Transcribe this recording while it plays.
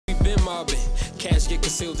been mobbing. Cash get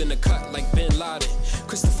concealed in the cut like Bin Laden.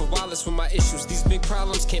 Christopher Wallace with my issues. These big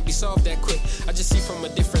problems can't be solved that quick. I just see from a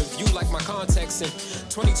different view like my contacts in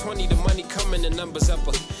 2020, the money coming, the numbers up.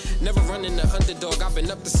 Never running the underdog, I've been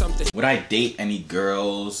up to something. Would I date any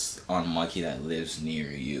girls on Monkey that lives near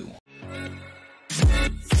you?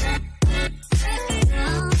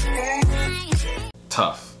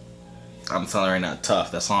 Tough. I'm telling you right now,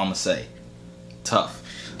 tough. That's all I'm gonna say. Tough.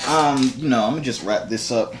 You know, I'm gonna just wrap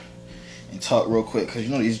this up and talk real quick, because you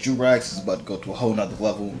know these Joovier is about to go to a whole nother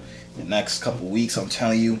level in the next couple weeks. I'm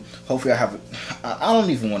telling you. Hopefully I have it. I don't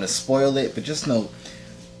even want to spoil it, but just know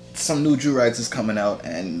some new Joovier is coming out,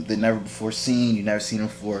 and they're never before seen. You've never seen them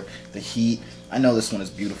before. The heat. I know this one is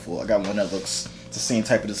beautiful. I got one that looks the same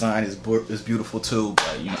type of design. Is beautiful too,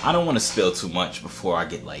 but you know, I don't want to spill too much before I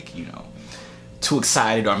get, like, you know, too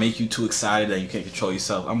excited or make you too excited that you can't control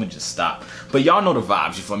yourself. I'm gonna just stop. But y'all know the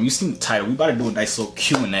vibes. You feel me? You seen the title. We about to do a nice little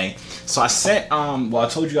Q&A. So I sent well, I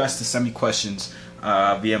told you guys to send me questions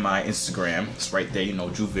via my Instagram. It's right there, you know,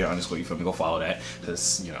 Joovier _ you feel me? Go follow that,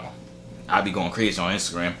 because you know I be going crazy on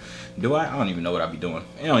Instagram. Do I? I don't even know what I be doing.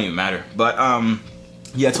 It don't even matter. But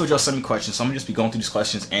yeah, I told y'all send me questions, so I'm gonna just be going through these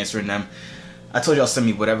questions, answering them. I told y'all send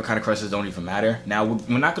me whatever kind of questions, don't even matter. Now,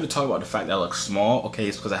 we're not going to talk about the fact that I look small, okay?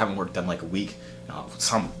 It's because I haven't worked in like a week.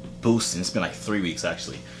 Some boosting. It's been like 3 weeks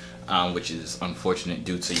actually, which is unfortunate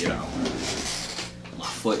due to, you know, my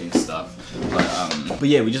foot and stuff. But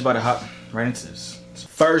yeah, we just about to hop right into this.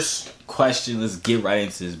 First question, let's get right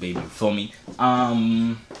into this, baby. You feel me?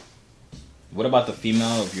 What about the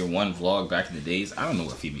female of your one vlog back in the days? I don't know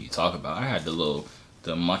what female you talk about. I had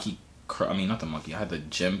the monkey. I mean, not the monkey. I had the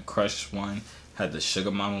gym crush one. Had the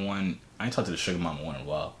sugar mama one. I ain't talked to the sugar mama one in a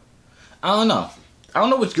while. I don't know. I don't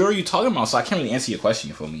know which girl you're talking about, so I can't really answer your question,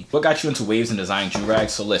 you feel me? What got you into waves and designing Joovier?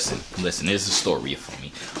 So listen, here's the story, you feel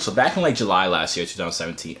me? So back in like July last year,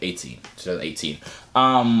 2018,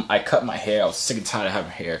 I cut my hair. I was sick and tired of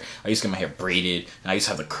having hair. I used to get my hair braided, and I used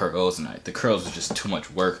to have the curls, and the curls was just too much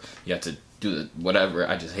work. You had to do the whatever.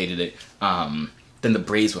 I just hated it. Then the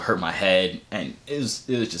braids would hurt my head, and it was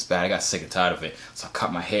just bad. I got sick and tired of it, so I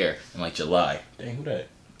cut my hair in like July. Dang, who that?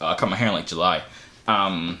 I cut my hair in like July.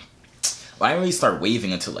 But I didn't really start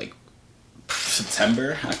waving until like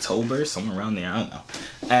September, October, somewhere around there. I don't know.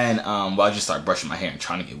 And well, I just started brushing my hair and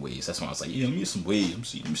trying to get waves. That's when I was like, yeah, let me get some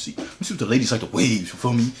waves. Let me see what the ladies like the waves. You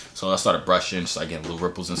feel me? So I started brushing, started getting little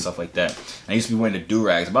ripples and stuff like that. And I used to be wearing the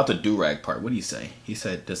do-rags. About the do-rag part, what did he say? He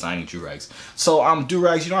said designing do-rags. So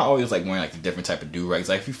do-rags, you know, I always like wearing like the different type of do-rags.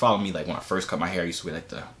 Like if you follow me, like when I first cut my hair, I used to wear like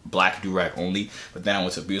the black do-rag only. But then I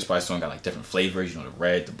went to the beauty supply store and got like different flavors. You know, the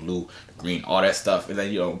red, the blue, the green, all that stuff. And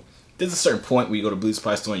then, you know, there's a certain point where you go to beauty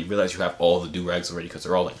supply store and you realize you have all the do-rags already, because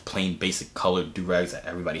they're all like plain basic colored do-rags that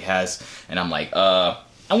everybody has. And I'm like, I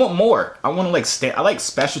want more. I want to like I like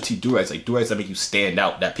specialty do-rags, like do-rags that make you stand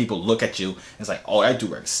out, that people look at you and it's like, oh, that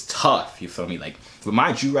do-rag is tough. You feel me? Like with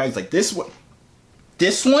my do-rags, like this one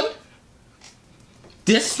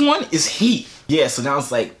is heat. Yeah, so now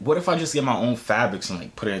it's like, what if I just get my own fabrics and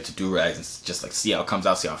like put it into do-rags and just like see how it comes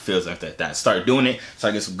out, see how it feels after that. Started doing it, so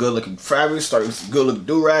I get some good looking fabrics, start with some good looking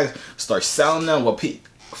do-rags, start selling them. Well,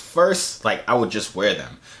 first, like I would just wear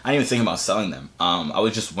them. I didn't even think about selling them. I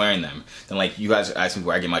was just wearing them. Then like you guys ask me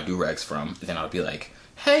where I get my do-rags from, and then I'll be like,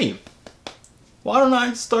 hey, why don't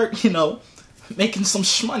I start, you know, making some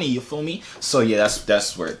shmoney, you feel me? So yeah,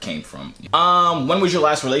 that's where it came from. When was your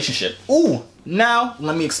last relationship? Ooh, now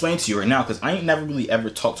let me explain to you right now, because I ain't never really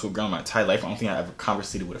ever talked to a girl in my entire life. I don't think I ever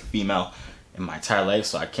conversated with a female in my entire life,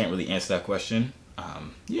 so I can't really answer that question.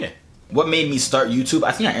 Yeah. What made me start YouTube?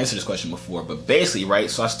 I think I answered this question before, but basically,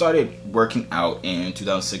 right, so I started working out in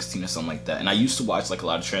 2016 or something like that, and I used to watch like a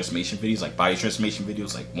lot of transformation videos, like body transformation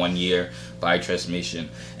videos, like 1 year body transformation,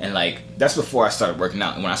 and like that's before I started working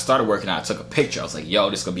out. And when I started working out, I took a picture. I was like, yo,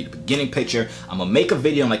 this is gonna be the beginning picture. I'm gonna make a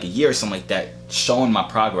video in like a year or something like that, showing my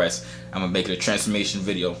progress. I'm gonna make it a transformation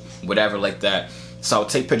video, whatever like that. So I would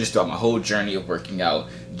take pictures throughout my whole journey of working out,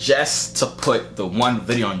 just to put the one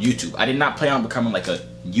video on YouTube. I did not plan on becoming like a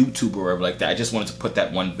YouTuber or like that. I just wanted to put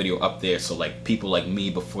that one video up there so like people like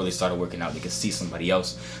me, before they started working out, they could see somebody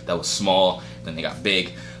else that was small, then they got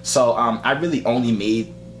big. So I really only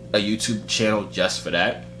made a YouTube channel just for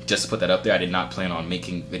that, just to put that up there. I did not plan on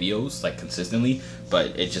making videos like consistently,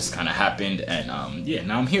 but it just kind of happened, and yeah,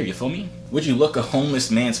 now I'm here, you feel me? Would you look a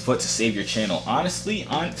homeless man's foot to save your channel? Honestly,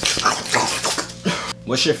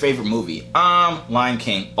 what's your favorite movie? Lion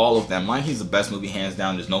King, all of them. Lion King's the best movie, hands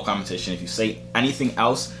down. There's no competition. If you say anything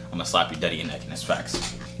else, I'm gonna slap your dead in your neck, and that's facts.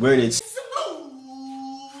 Where did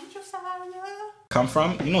come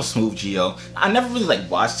from? You know Smooth Geo. I never really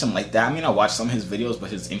like watched him like that. I mean, I watched some of his videos,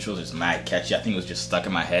 but his intros are just mad catchy. I think it was just stuck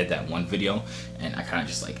in my head, that one video, and I kind of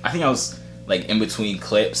just like, I think I was like in between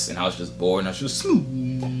clips and I was just bored and I was just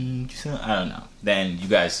smooth. I don't know. Then you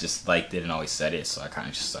guys just liked it and always said it, so I kind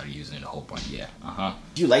of just started using it a whole bunch. Yeah,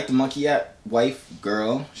 Do you like the monkey app? Wife,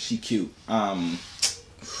 girl, she cute.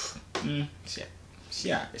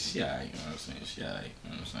 She alright, you know what I'm saying? She alright, you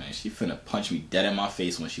know what I'm saying? She finna punch me dead in my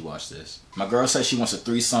face when she watched this. My girl says she wants a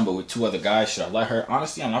threesome but with 2 other guys. Should I let her?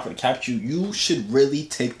 Honestly, I'm not gonna cap you. You should really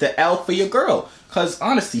take the L for your girl. Cause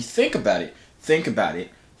honestly, think about it. Think about it.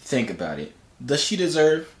 Think about it. Does she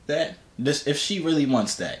deserve that? If she really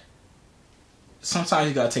wants that. Sometimes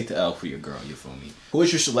you gotta take the L for your girl, you feel me? Who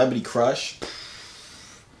is your celebrity crush?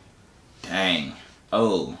 Dang.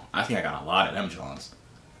 Oh, I think I got a lot of them Johns.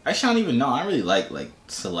 Actually, I don't even know. I don't really like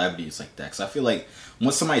celebrities like that. Because I feel like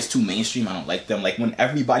when somebody's too mainstream, I don't like them. Like when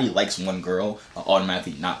everybody likes one girl, I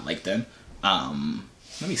automatically not like them.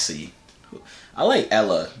 Let me see. I like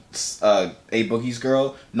Ella, A Boogie's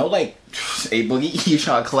girl. No, like, A Boogie, you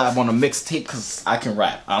trying to collab on a mixtape because I can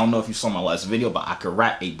rap. I don't know if you saw my last video, but I can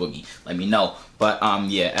rap A Boogie. Let me know. But,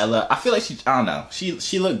 yeah, Ella, I feel like I don't know.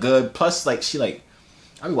 She looked good. Plus, like,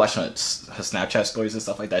 I be watching her Snapchat stories and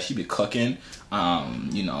stuff like that. She be cooking.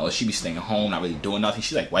 You know, she be staying home, not really doing nothing.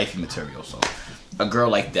 She's like wifey material. So, a girl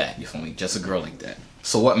like that, you feel me? Just a girl like that.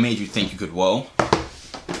 So, what made you think you could, whoa?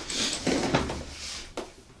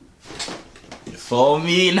 For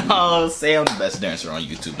me, no, say I'm the best dancer on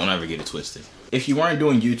YouTube. Don't ever get it twisted. If you weren't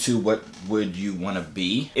doing YouTube, what would you want to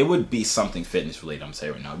be? It would be something fitness related. I'm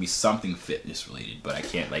saying right now, it'd be something fitness related. But I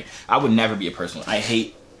can't, like, I would never be a personal.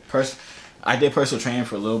 I did personal training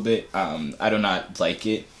for a little bit. I do not like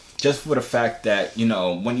it, just for the fact that, you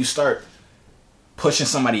know, when you start pushing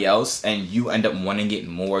somebody else and you end up wanting it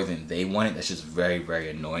more than they want it, that's just very,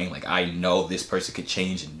 very annoying. Like, I know this person could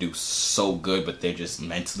change and do so good, but they're just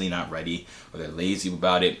mentally not ready or they're lazy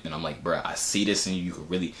about it. And I'm like, bruh, I see this and you could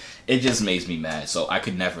really, it just makes me mad. So I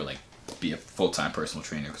could never like be a full-time personal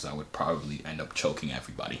trainer because I would probably end up choking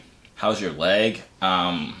everybody. How's your leg?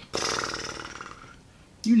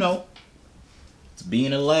 You know, it's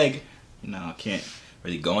being a leg. You know, I can't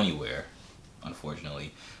really go anywhere,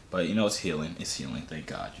 unfortunately. But, you know, it's healing. It's healing, thank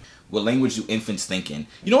God. What language do infants think in?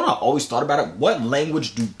 You know what I always thought about it? What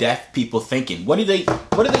language do deaf people think in?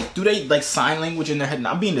 Do they like sign language in their head?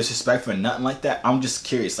 Not being disrespectful or nothing like that. I'm just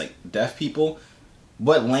curious, like, deaf people,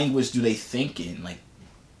 what language do they think in? Like,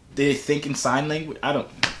 do they think in sign language? I don't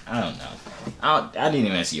know. I didn't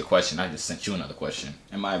even answer your question. I just sent you another question.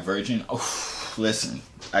 Am I a virgin? Oh, listen,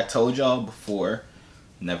 I told y'all before,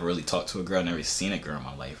 never really talked to a girl, never seen a girl in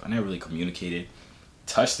my life. I never really communicated.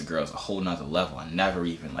 Touch the girl is a whole nother level. I never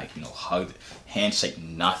even, like, you know, hugged, handshake,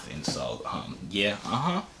 nothing. So, yeah,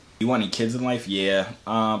 You want any kids in life? Yeah,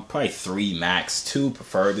 probably 3 max. 2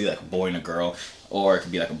 preferably, like a boy and a girl. Or it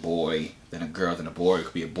could be like a boy, then a girl, then a boy. It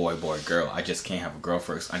could be a boy, boy, girl. I just can't have a girl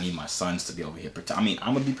first. I need my sons to be over here. I mean,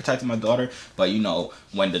 I'm going to be protecting my daughter. But, you know,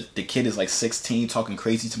 when the kid is like 16 talking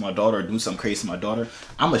crazy to my daughter or doing something crazy to my daughter,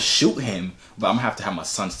 I'm going to shoot him. But I'm going to have to have my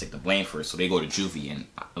sons take the blame for it. So they go to juvie and,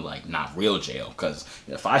 like, not real jail. Because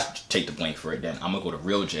if I take the blame for it, then I'm going to go to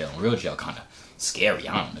real jail. And real jail kind of scary.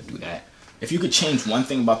 I don't want to do that. If you could change one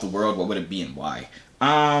thing about the world, what would it be and why?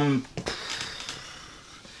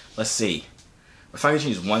 Let's see. If I could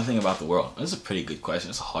change one thing about the world, this is a pretty good question.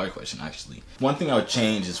 It's a hard question, actually. One thing I would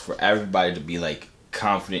change is for everybody to be, like,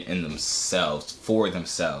 confident in themselves, for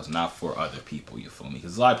themselves, not for other people, you feel me?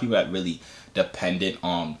 Because a lot of people that really dependent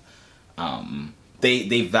on,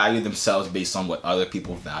 they value themselves based on what other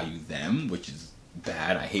people value them, which is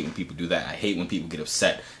bad. I hate when people do that. I hate when people get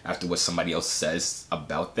upset after what somebody else says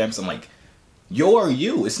about them. So I'm like, you're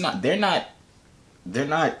you. It's not, they're not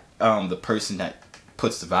the person that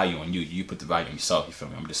puts the value on you. You put the value on yourself, you feel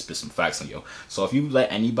me? I'm just spit some facts on you. So if you let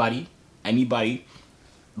anybody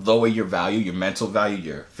lower your value, your mental value,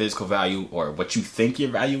 your physical value, or what you think your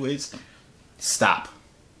value is, stop.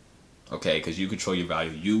 Okay? Because you control your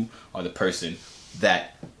value. You are the person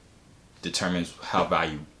that determines how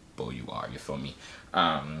valuable you are, you feel me?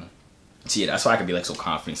 So yeah, that's why I can be like so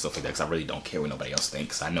confident and stuff like that, because I really don't care what nobody else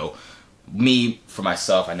thinks. I know me, for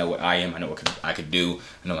myself, I know what I am, I know what I could do,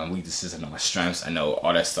 I know my weaknesses, I know my strengths, I know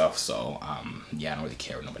all that stuff. So yeah, I don't really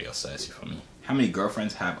care what nobody else says, you feel me? How many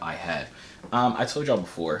girlfriends have I had? I told y'all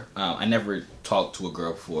before, I never talked to a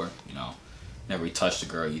girl before, you know, never really touched a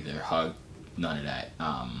girl either, hugged, none of that.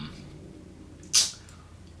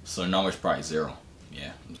 So the number's probably 0.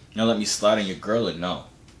 Yeah. Now let me slide on your girl or no?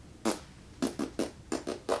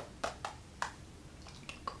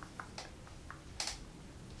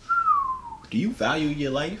 Do you value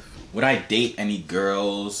your life? Would I date any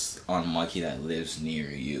girls on Monkey that lives near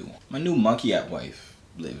you? My new Monkey app wife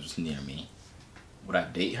lives near me. Would I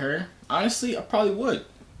date her? Honestly, I probably would.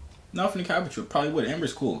 Not from the cap, but you probably would.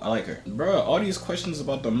 Amber's cool. I like her. Bro, all these questions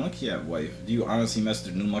about the Monkey app wife. Do you honestly mess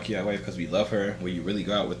with the new Monkey app wife because we love her? Will you really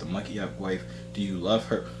go out with the Monkey app wife? Do you love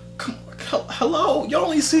her? Come on, hello? Y'all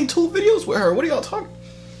only seen 2 videos with her. What are y'all talking?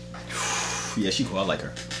 Yeah, she cool. I like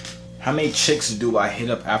her. How many chicks do I hit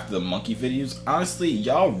up after the monkey videos? Honestly,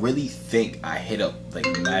 y'all really think I hit up like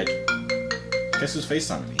mad? Guess who's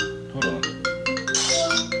FaceTiming me? Hold on.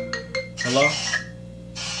 Hello?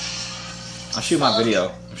 I'll shoot my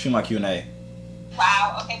video. I'm shooting my Q&A.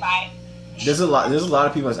 Wow. Okay. Bye. There's a lot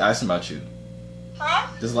of people that's asking about you. Huh?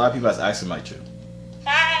 There's a lot of people that's asking about you.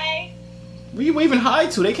 Hi. Where you waving hi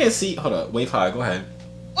to? They can't see. Hold up. Wave hi. Go ahead.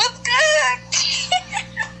 What's good?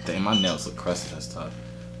 Dang, my nails look crusty. That's tough.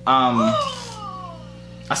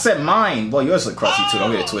 I said mine. Well, yours look crusty too. Don't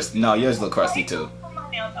get it twisted. No, yours look crusty too.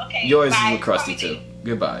 Okay, yours bye. look crusty too.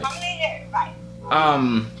 Goodbye. Bye.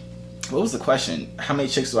 What was the question? How many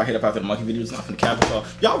chicks do I hit up after the monkey videos? Not from the capital.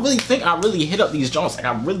 Y'all really think I really hit up these joints? Like,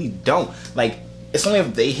 I really don't. Like, it's only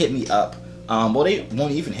if they hit me up. Well, they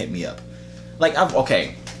won't even hit me up. Like,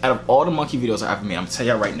 okay. Out of all the monkey videos I've ever made, I'm gonna tell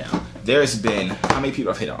y'all right now. There's been how many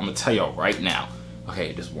people I've hit up? I'm gonna tell y'all right now.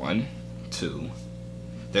 Okay, there's 1, 2.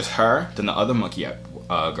 There's her, then the other monkey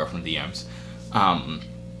girl from DMs,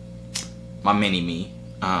 my mini-me.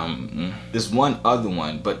 There's one other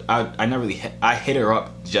one, but I never really I hit her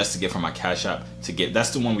up just to get from my Cash App to get.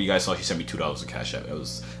 That's the one where you guys saw she sent me $2 of Cash App. I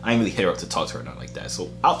didn't really hit her up to talk to her, nothing like that. So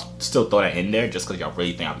I'll still throw that in there just because y'all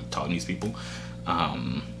really think I'll be talking to these people.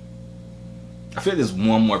 I feel like there's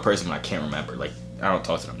one more person, but I can't remember. Like, I don't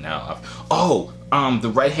talk to them now. The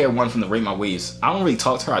red hair one from the Rate My Waves. I don't really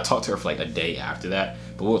talk to her. I talked to her for like a day after that,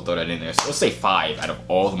 but we'll throw that in there. So let's say 5 out of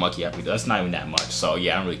all the monkey app videos. That's not even that much. So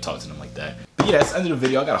yeah, I don't really talk to them like that. But yeah, that's the end of the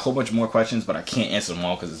video. I got a whole bunch more questions, but I can't answer them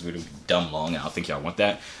all because this video would be dumb long, and I don't think y'all want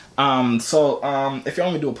that. If y'all want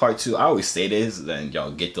me to do a part 2, I always say this, then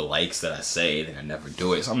y'all get the likes that I say, then I never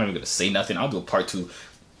do it. So I'm not even gonna say nothing. I'll do a part 2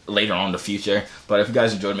 later on in the future. But if you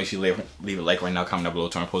guys enjoyed, make sure you leave a like right now, comment down below,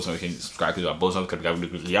 turn on post notifications, subscribe to both of them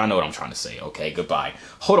because y'all know what I'm trying to say. Okay, goodbye.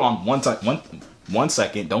 Hold on one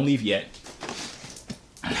second, don't leave yet.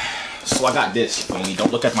 So I got this, you feel me?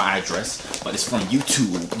 Don't look at my address, but it's from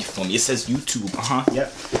YouTube, you feel me? It says YouTube, yep.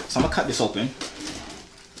 So I'm gonna cut this open.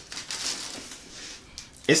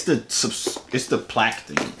 It's the plaque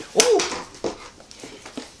thing. Oh,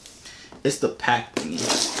 it's the pack thing.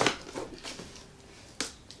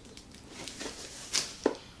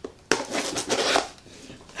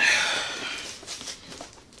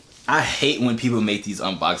 I hate when people make these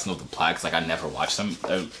unboxing of the plaques. Like, I never watch them.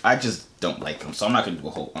 I just don't like them. So I'm not going to do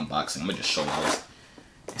a whole unboxing. I'm going to just show y'all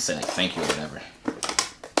and say, like, thank you or whatever.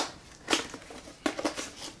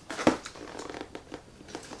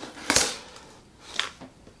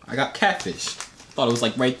 I got catfish. Thought it was,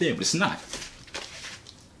 like, right there, but it's not.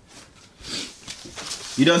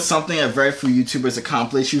 You done something that very few YouTubers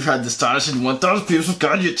accomplish. You've had the astonishing 1,000 people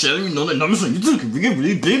subscribe to your channel. You know that numbers on YouTube can get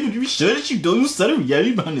really big, but you be sure that you don't set a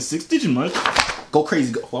reality behind the 6-digit mark. Go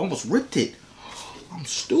crazy. Go. Oh, I almost ripped it. I'm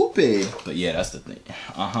stupid. But yeah, that's the thing.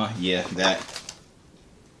 Yeah, that.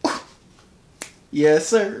 Yes,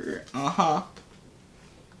 sir.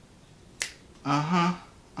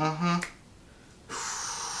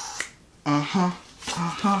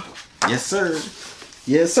 Yes, sir.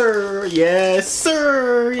 Yes, sir. Yes,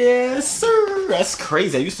 sir. Yes, sir. That's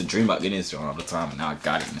crazy. I used to dream about getting this joint all the time, and now I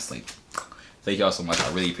got it. And it's like, thank y'all so much.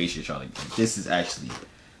 I really appreciate y'all. Like, this is actually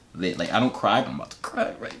lit. Like, I don't cry, but I'm about to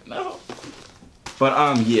cry right now.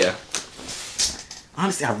 But yeah.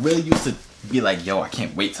 Honestly, I really used to be like, yo, I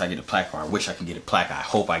can't wait till I get a plaque, or I wish I can get a plaque. I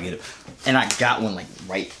hope I get it. And I got one like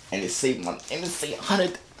right, and it saved my, and it say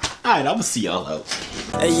 100. Alright, I'ma see y'all out.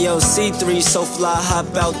 Hey yo, C3 so fly,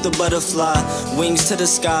 hop out the butterfly. Wings to the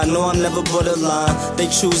sky, no I'm never borderline. They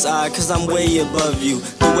choose I, cause I'm way above you.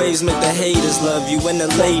 The waves make the haters love you when the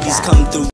ladies come through.